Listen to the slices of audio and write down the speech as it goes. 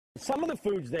Some of the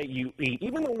foods that you eat,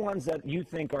 even the ones that you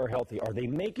think are healthy, are they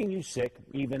making you sick,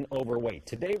 even overweight?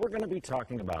 Today we're going to be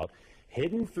talking about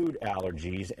hidden food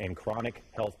allergies and chronic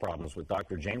health problems with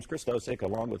Dr. James Krystosik,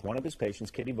 along with one of his patients,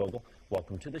 Kitty Vogel.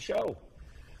 Welcome to the show.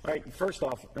 All right, first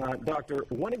off, doctor,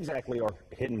 what exactly are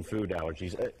hidden food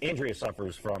allergies? Andrea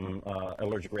suffers from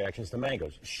allergic reactions to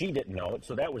mangoes. She didn't know it,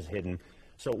 so that was hidden.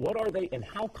 So what are they and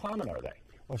how common are they?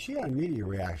 Well, she had a immediate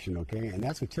reaction, okay, and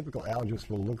that's what typical allergists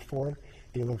will look for.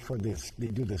 They look for this, they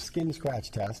do the skin scratch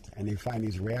test, and they find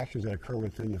these reactions that occur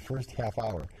within the first half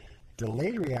hour.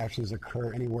 Delayed reactions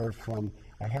occur anywhere from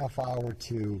a half hour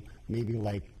to maybe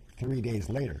like 3 days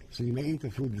later. So you may eat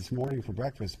the food this morning for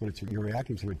breakfast, but you're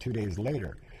reacting to it 2 days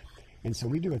later. And so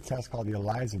we do a test called the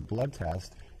ELISA blood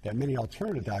test that many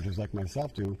alternative doctors like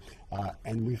myself do,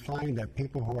 and we find that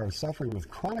people who are suffering with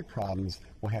chronic problems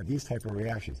will have these type of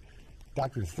reactions.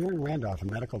 Dr. Theron Randolph, a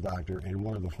medical doctor and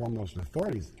one of the foremost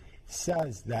authorities,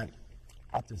 says that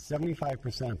up to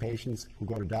 75% of patients who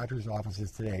go to doctors' offices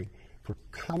today for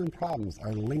common problems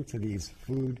are linked to these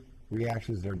food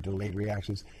reactions. They're delayed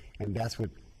reactions, and that's what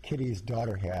Kitty's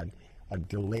daughter had, a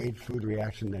delayed food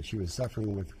reaction that she was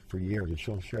suffering with for years, and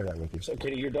she'll share that with you. So,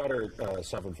 Kitty, your daughter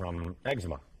suffered from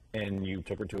eczema, and you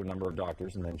took her to a number of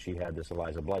doctors, and then she had this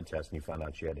ELISA blood test, and you found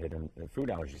out she had hidden food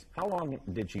allergies. How long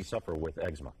did she suffer with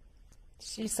eczema?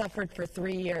 She suffered for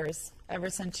 3 years, ever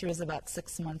since she was about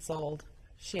 6 months old.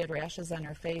 She had rashes on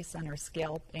her face, on her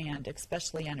scalp, and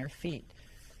especially on her feet.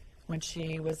 When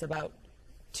she was about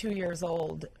 2 years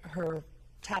old, her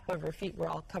top of her feet were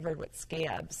all covered with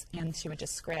scabs, and she would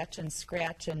just scratch, and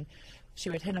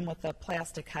she would hit them with a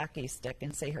plastic hockey stick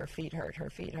and say her feet hurt, her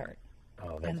feet hurt.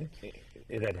 Oh, that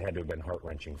had to have been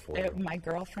heart-wrenching for you. My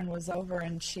girlfriend was over,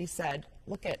 and she said,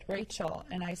 "Look at Rachel,"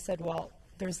 and I said, "Well,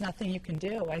 there's nothing you can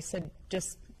do." I said,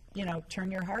 "Just, turn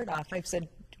your heart off." I said,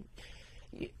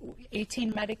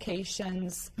 18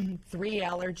 medications, 3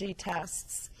 allergy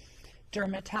tests,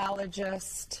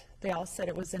 dermatologist, they all said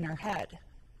it was in her head.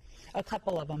 A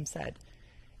couple of them said.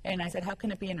 And I said, how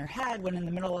can it be in her head when in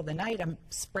the middle of the night I'm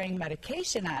spraying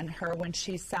medication on her when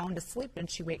she's sound asleep and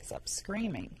she wakes up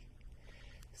screaming?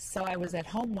 So I was at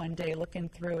home one day looking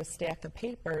through a stack of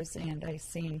papers, and I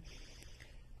seen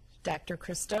Dr.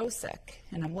 Krystosik,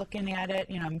 and I'm looking at it,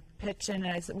 I'm pitching, and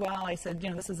I said,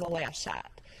 this is the last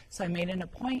shot. So I made an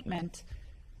appointment.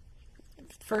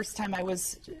 First time I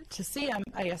was to see him,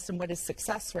 I asked him what his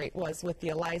success rate was with the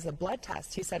ELISA blood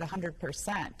test. He said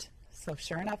 100%. So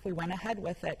sure enough, we went ahead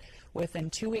with it.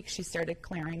 Within 2 weeks, she started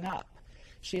clearing up.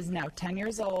 She's now 10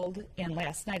 years old, and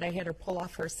last night I had her pull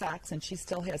off her socks, and she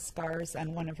still has scars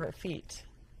on one of her feet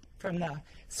from the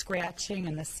scratching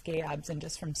and the scabs and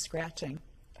just from scratching.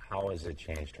 How has it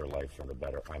changed her life for the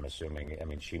better, I'm assuming? I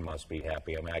mean, she must be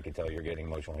happy. I mean, I can tell you're getting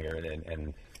emotional here,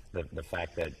 and the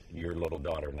fact that your little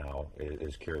daughter now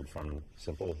is cured from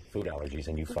simple food allergies,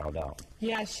 and you found out.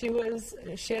 Yeah, she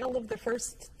had to live the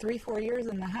first 3-4 years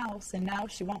in the house, and now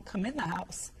she won't come in the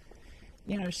house.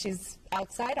 She's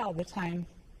outside all the time.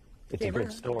 It's a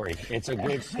good story. It's a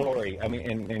good story. I mean,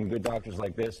 and good doctors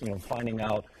like this, finding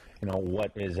out,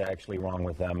 what is actually wrong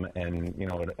with them, and,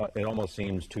 it almost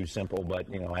seems too simple, but,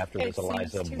 after this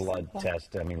ELISA blood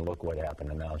test, I mean, look what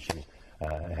happened, and now she's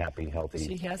happy, healthy.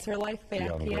 She has her life back,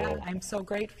 yeah. I'm so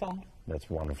grateful. That's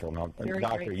wonderful. Now, Very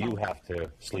doctor, grateful. you have to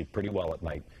sleep pretty well at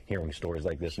night hearing stories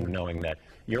like this and knowing that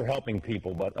you're helping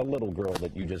people, but a little girl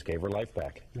that you just gave her life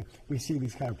back. We see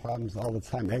these kind of problems all the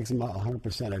time. Eczema,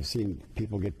 100%. I've seen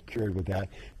people get cured with that.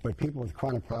 But people with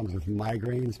chronic problems with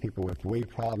migraines, people with weight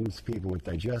problems, people with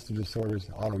digestive disorders,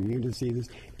 autoimmune diseases,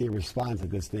 they respond to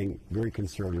this thing very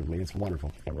conservatively. It's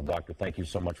wonderful. Well, doctor, thank you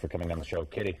so much for coming on the show.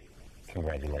 Kitty,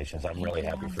 congratulations. I'm really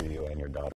happy for you and your daughter.